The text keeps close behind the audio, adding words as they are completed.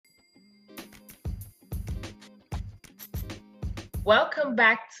Welcome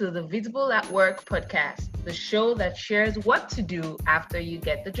back to the Visible at Work podcast, the show that shares what to do after you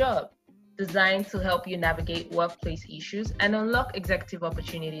get the job, designed to help you navigate workplace issues and unlock executive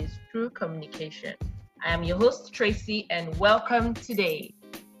opportunities through communication. I am your host, Tracy, and welcome today.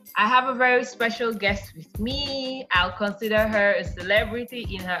 I have a very special guest with me. I'll consider her a celebrity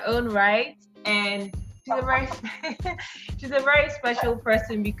in her own right, and she's a very she's a very special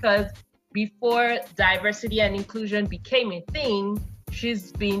person because before diversity and inclusion became a thing,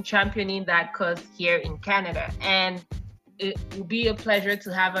 she's been championing that cause here in Canada. And it will be a pleasure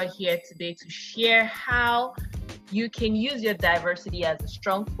to have her here today to share how you can use your diversity as a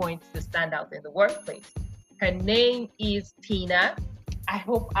strong point to stand out in the workplace. Her name is Tina. I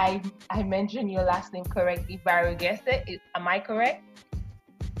hope I mentioned your last name correctly, Barugese. Am I correct?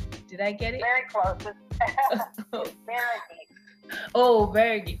 Did I get it? Very close. It's very deep. Oh,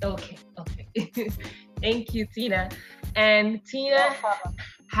 very good. Okay. Thank you, Tina. And Tina No problem.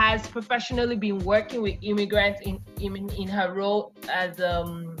 has professionally been working with immigrants in her role as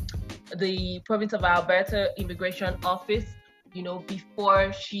the province of Alberta Immigration Office,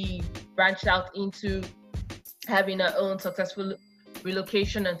 before she branched out into having her own successful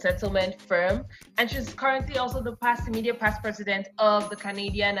relocation and settlement firm. And she's currently also the immediate past president of the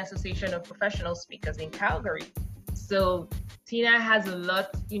Canadian Association of Professional Speakers in Calgary. So Tina has a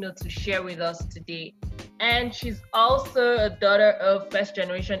lot, to share with us today. And she's also a daughter of first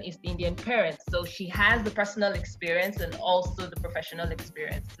generation East Indian parents. So she has the personal experience and also the professional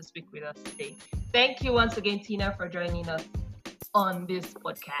experience to speak with us today. Thank you once again, Tina, for joining us on this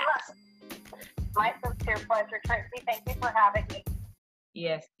podcast. My sincere pleasure, Tracy. Thank you for having me.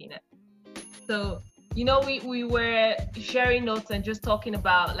 Yes, Tina. So, we were sharing notes and just talking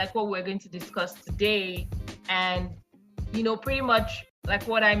about like what we're going to discuss today. And, pretty much like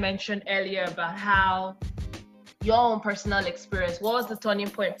what I mentioned earlier about how your own personal experience, what was the turning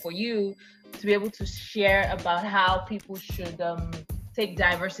point for you to be able to share about how people should take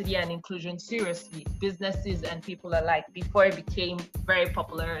diversity and inclusion seriously, businesses and people alike, before it became very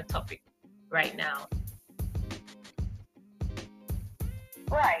popular topic right now.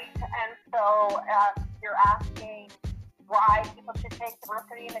 Right. And so you're asking why people should take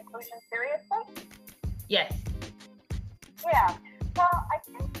diversity and inclusion seriously? Yes. Yeah. Well, I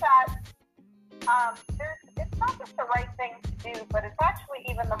think that it's not just the right thing to do, but it's actually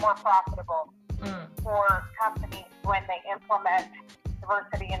even the more profitable for companies when they implement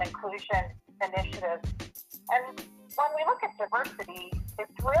diversity and inclusion initiatives. And when we look at diversity,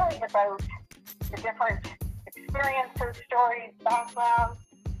 it's really about the different experiences, stories, backgrounds,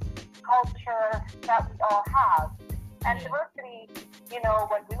 culture that we all have. And diversity,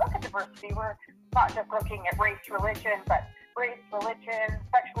 when we look at diversity, we're not just looking at race, religion, but race, religion,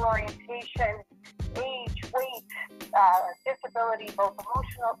 sexual orientation, age, weight, disability, both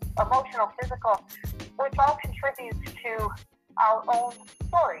emotional, physical, which all contributes to our own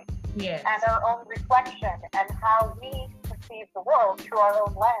story and our own reflection and how we perceive the world through our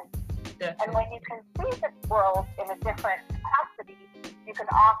own lens. Definitely. And when you can see the world in a different capacity, you can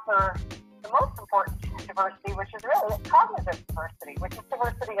offer the most important diversity, which is really cognitive diversity, which is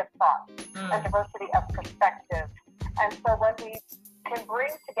diversity of thought and diversity of perspective. And so when we can bring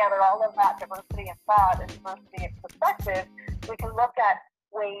together all of that diversity of thought and diversity of perspective, we can look at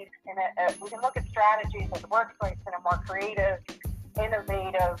ways we can look at strategies of the workplace in a more creative,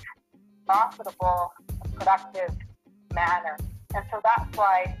 innovative, profitable, productive manner. And so that's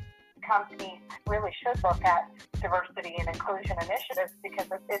why companies really should look at diversity and inclusion initiatives, because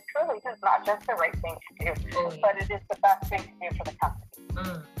it truly is not just the right thing to do, but it is the best thing to do for the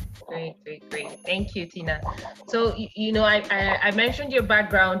company. Great. Thank you, Tina. So, I mentioned your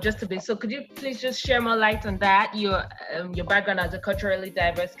background just a bit. So could you please just share more light on that, your background as a culturally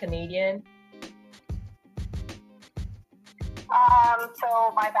diverse Canadian?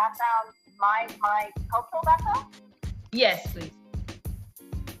 So my background, my cultural background? Yes, please.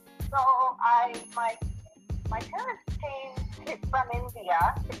 So my parents came from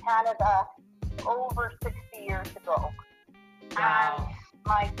India to Canada over 60 years ago. Wow. And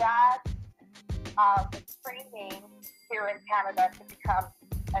my dad was training here in Canada to become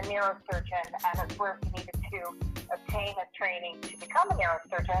a neurosurgeon, and it's where he needed to obtain a training to become a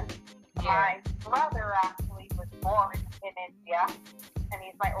neurosurgeon. Yeah. My brother actually was born in India, and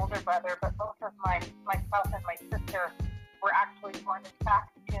he's my older brother, but both of myself and my sister were actually born in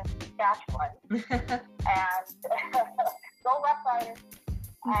Saskatoon, Saskatchewan. And go Rough Riders.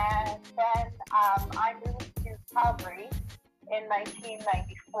 And then I moved to Calgary in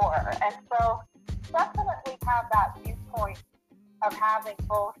 1994. And so definitely have that viewpoint of having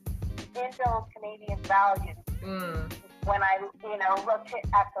both Indo-Canadian values when I, look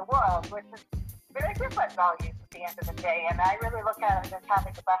at the world, which is very different values at the end of the day. And I really look at it as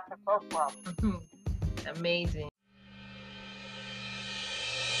having the best of both worlds. Mm-hmm. Amazing.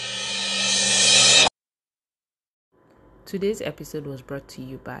 Today's episode was brought to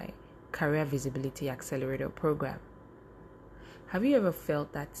you by Career Visibility Accelerator Program. Have you ever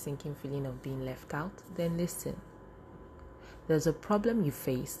felt that sinking feeling of being left out? Then listen. There's a problem you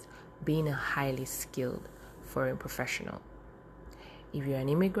face being a highly skilled foreign professional. If you're an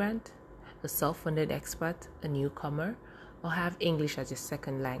immigrant, a self-funded expert, a newcomer, or have English as your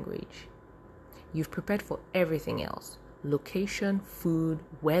second language, you've prepared for everything else. Location, food,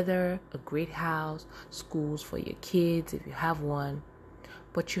 weather, a great house, schools for your kids if you have one,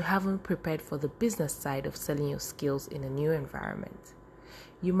 but you haven't prepared for the business side of selling your skills in a new environment.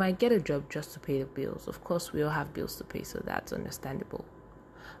 You might get a job just to pay the bills. Of course, we all have bills to pay, so that's understandable.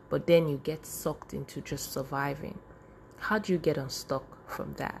 But then you get sucked into just surviving. How do you get unstuck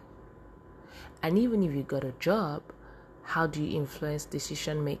from that? And even if you got a job, how do you influence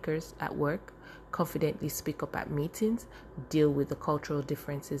decision makers at work, confidently speak up at meetings, deal with the cultural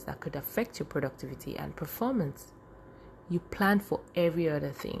differences that could affect your productivity and performance? You plan for every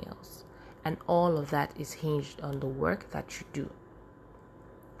other thing else, and all of that is hinged on the work that you do.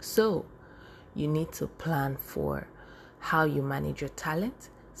 So, you need to plan for how you manage your talent,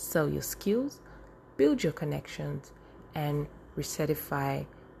 sell your skills, build your connections, and recertify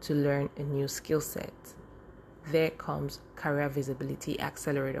to learn a new skill set. There comes Career Visibility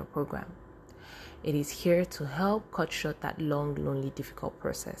Accelerator Program. It is here to help cut short that long, lonely, difficult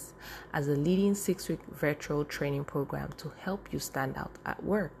process as a leading 6-week virtual training program to help you stand out at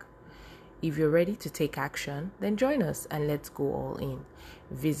work. If you're ready to take action, then join us and let's go all in.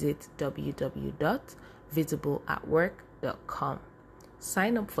 Visit www.visibleatwork.com.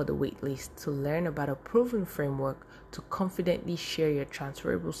 Sign up for the waitlist to learn about a proven framework to confidently share your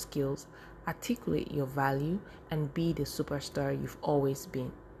transferable skills, articulate your value, and be the superstar you've always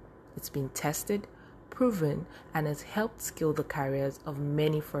been. It's been tested, proven, and has helped scale the careers of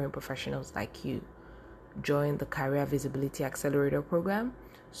many foreign professionals like you. Join the Career Visibility Accelerator Program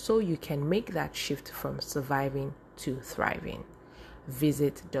so you can make that shift from surviving to thriving.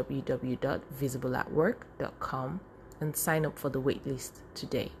 Visit www.visibleatwork.com and sign up for the waitlist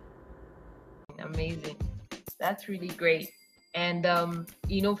today. Amazing. That's really great. And,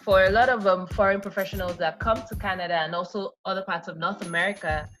 for a lot of foreign professionals that come to Canada and also other parts of North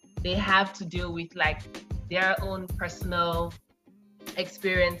America, they have to deal with their own personal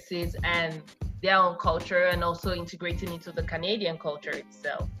experiences and their own culture, and also integrating into the Canadian culture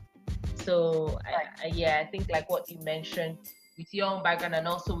itself. So I think what you mentioned with your own background and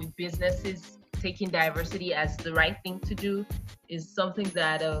also with businesses taking diversity as the right thing to do is something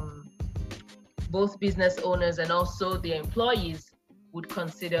that both business owners and also their employees would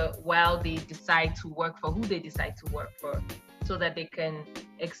consider while they decide to work for who they decide to work for, so that they can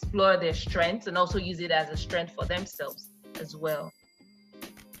explore their strengths and also use it as a strength for themselves as well.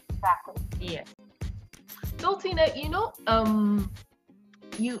 Exactly. Yeah. So Tina,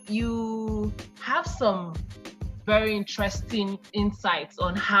 you have some very interesting insights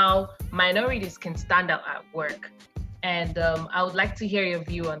on how minorities can stand out at work, and I would like to hear your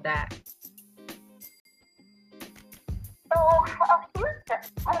view on that. So a few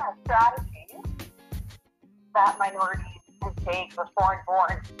strategies that minorities can take, or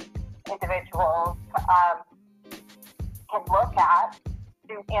foreign-born individuals can look at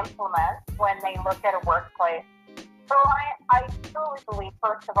to implement when they look at a workplace. So I truly believe,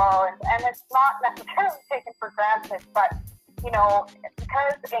 first of all, and it's not necessarily taken for granted, but,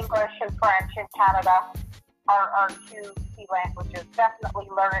 because English and French in Canada are two key languages, definitely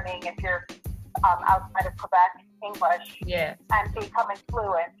learning, if you're outside of Quebec, English, yes, and becoming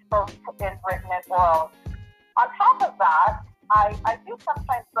fluent, both in written and oral. On top of that, I do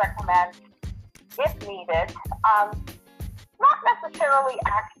sometimes recommend, if needed, not necessarily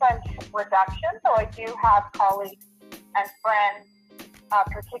accent reduction, though I do have colleagues and friends,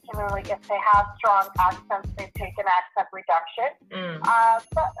 particularly if they have strong accents, they've taken accent reduction.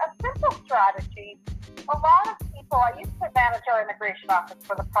 But a simple strategy, a lot of people, I used to manage our immigration office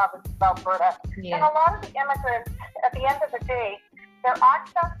for the province of Alberta, and a lot of the immigrants, at the end of the day, their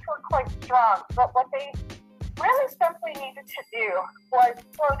accents were quite strong, but what they really simply needed to do was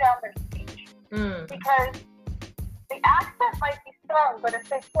slow down their speech. Because the accent might be strong, but if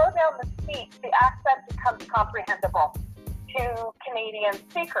they slow down the speech, the accent becomes comprehensible to Canadian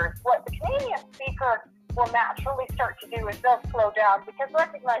speakers. What the Canadian speaker will naturally start to do is they'll slow down, because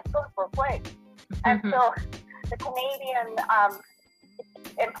recognize goes both ways. And so the Canadian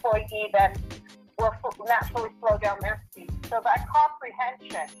employee then will naturally slow down their speed. So that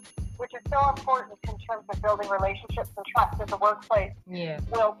comprehension, which is so important in terms of building relationships and trust in the workplace,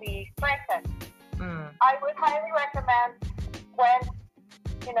 will be strengthened. I would highly recommend when,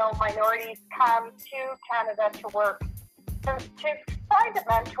 minorities come to Canada to work, to find a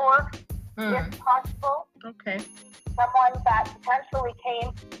mentor, if possible. Okay. Someone that potentially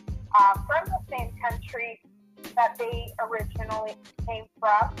came from the same country that they originally came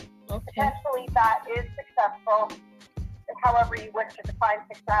from. Okay. Potentially that is successful, however you wish to define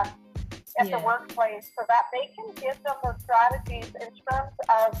success in the workplace, so that they can give them the strategies in terms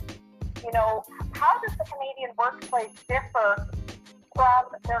of, how does the Canadian workplace differ from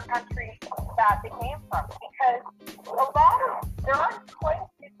their country that they came from? Because there are quite a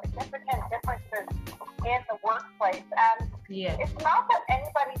few significant differences in the workplace, and it's not that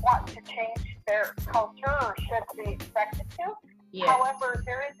anybody wants to change their culture or should be expected to. However,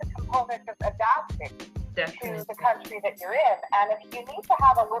 there is a component of adapting to the country that you're in, and if you need to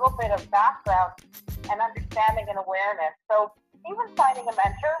have a little bit of background and understanding and awareness, so even finding a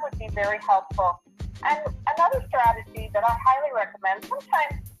mentor would be very helpful. And another strategy that I highly recommend,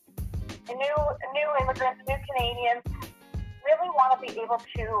 sometimes new immigrants, new Canadians really want to be able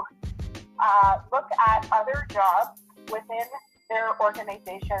to look at other jobs within their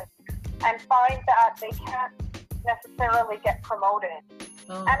organization and find that they can't necessarily get promoted.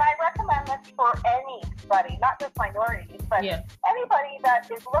 And I recommend this for anybody, not just minorities, but anybody that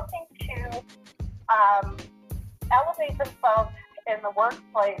is looking to elevate themselves in the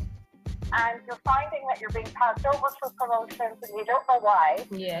workplace, and you're finding that you're being passed over for promotions and you don't know why.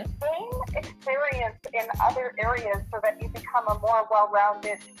 Gain experience in other areas so that you become a more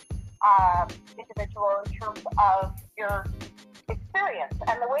well-rounded individual in terms of your experience.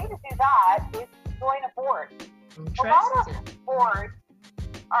 And the way to do that is to join a board. A lot of boards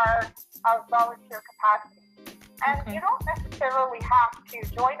are of volunteer capacity. And you don't necessarily have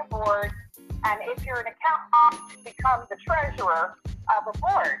to join a board, and if you're an accountant, become the treasurer of a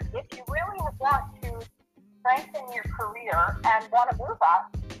board. If you really want to strengthen your career and want to move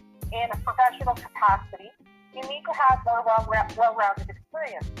up in a professional capacity, you need to have more well-rounded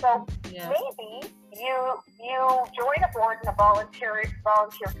experience. So maybe you join a board in a volunteer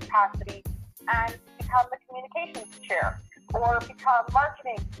capacity and become the communications chair, or become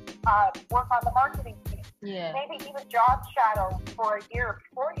marketing, work on the marketing team. Maybe even job shadow for a year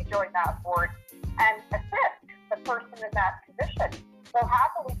before you join that board and assist the person in that position. They'll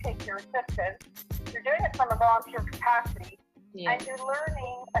happily take your assistance. You're doing it from a volunteer capacity, and you're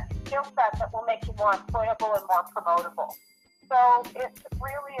learning a skill set that will make you more employable and more promotable. So it's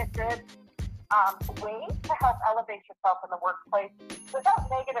really a good way to help elevate yourself in the workplace without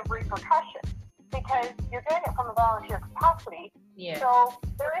negative repercussions, because you're doing it from a volunteer capacity. So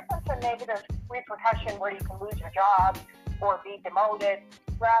there isn't a negative repercussion where you can lose your job or be demoted.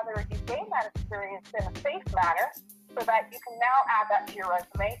 Rather, you gain that experience in a safe manner so that you can now add that to your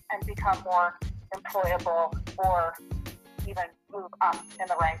resume and become more employable, or even move up in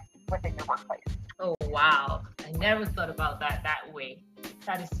the ranks within your workplace. Oh, wow. I never thought about that way.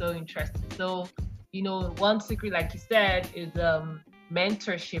 That is so interesting. So, one secret, like you said, is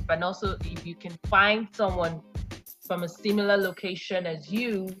mentorship. And also, if you can find someone from a similar location as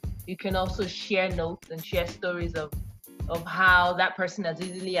you can also share notes and share stories of how that person has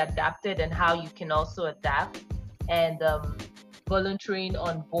easily adapted and how you can also adapt. And volunteering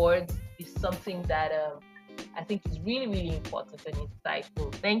on boards is something that I think is really, really important and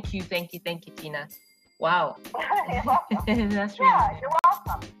insightful. Thank you, Tina. Wow. You're welcome. That's really nice. You're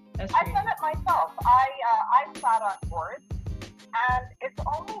welcome. I've done it myself. I've sat on boards, and it's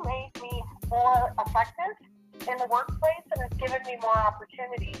only made me more effective in the workplace, and it's given me more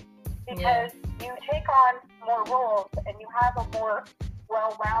opportunities, because you take on more roles and you have a more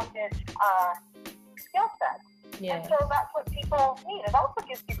well-rounded skill set. And so that's what people need. It also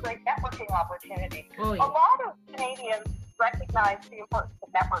gives you great networking opportunities. A lot of Canadians recognize the importance of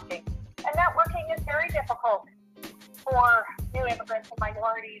networking, and networking is very difficult for new immigrants and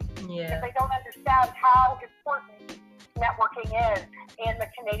minorities, because they don't understand how important networking is in the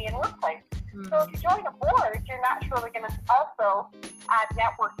Canadian workplace. So if you join a board, you're naturally going to also add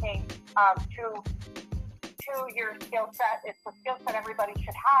networking to your skill set. It's a skill set everybody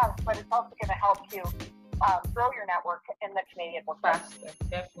should have, but it's also going to help you grow your network in the Canadian workplace.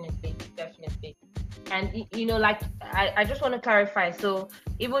 Definitely. And I just want to clarify. So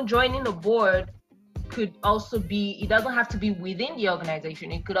even joining a board could also be, it doesn't have to be within the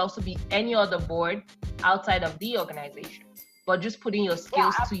organization. It could also be any other board outside of the organization, but just putting your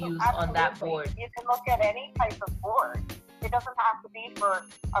skills to use on that board. You can look at any type of board it doesn't have to be for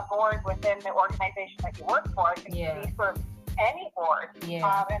a board within the organization that you work for. It can be for any board.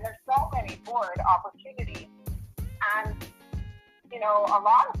 And there's so many board opportunities. And, you know, a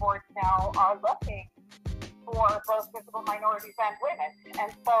lot of boards now are looking for both visible minorities and women.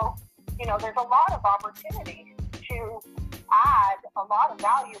 And so, you know, there's a lot of opportunity to add a lot of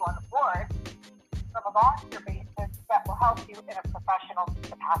value on the board from a volunteer basis that will help you in a professional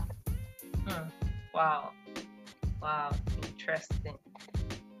capacity. Wow. Wow. Interesting.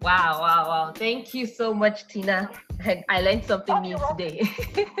 Wow. Thank you so much, Tina. I learned something new today.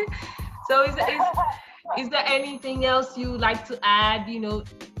 So is there anything else you would like to add? You know,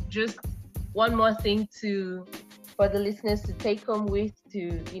 just one more thing for the listeners to take home with,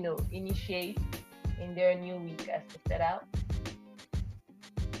 to, you know, initiate in their new week as they set out?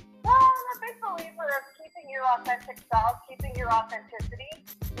 Well, I'm a big believer of keeping your authentic self, keeping your authenticity,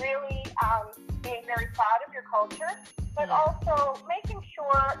 really being very proud of your culture, but also making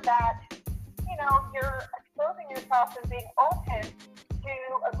sure that, you know, you're exposing yourself and being open to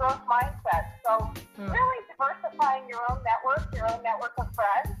a growth mindset. So really diversifying your own network of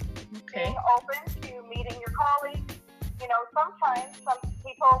friends, being open to meeting your colleagues. You know, sometimes some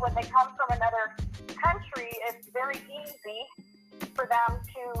people, when they come from another country, it's very easy for them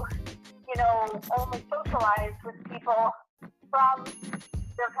to, you know, only socialize with people from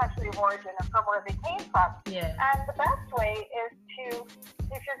their country of origin and from where they came from. And the best way is to,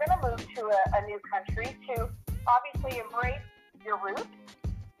 if you're going to move to a new country, to obviously embrace your roots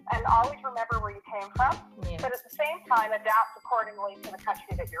and always remember where you came from, but at the same time adapt accordingly to the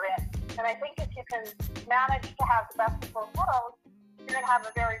country that you're in. And I think if you can manage to have the best of both worlds, you're going to have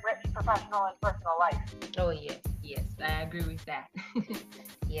a very rich professional and personal life. Oh, yes, I agree with that.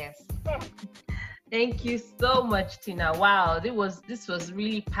 Yes. Thank you so much, Tina. Wow, this was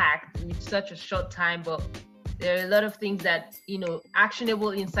really packed with such a short time, but there are a lot of things that, you know,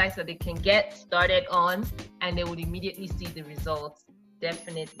 actionable insights that they can get started on, and they would immediately see the results.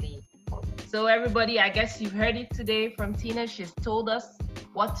 Definitely. So everybody, I guess you've heard it today from Tina. She's told us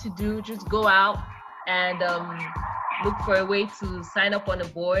what to do. Just go out and look for a way to sign up on a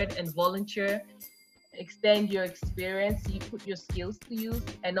board and volunteer, extend your experience, you put your skills to use,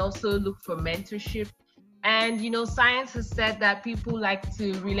 and also look for mentorship. And, you know, science has said that people like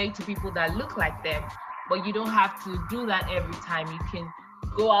to relate to people that look like them, but you don't have to do that every time. You can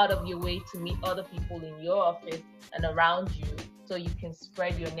go out of your way to meet other people in your office and around you, so you can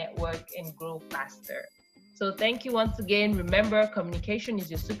spread your network and grow faster. So thank you once again. Remember, communication is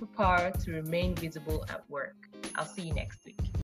your superpower to remain visible at work. I'll see you next week.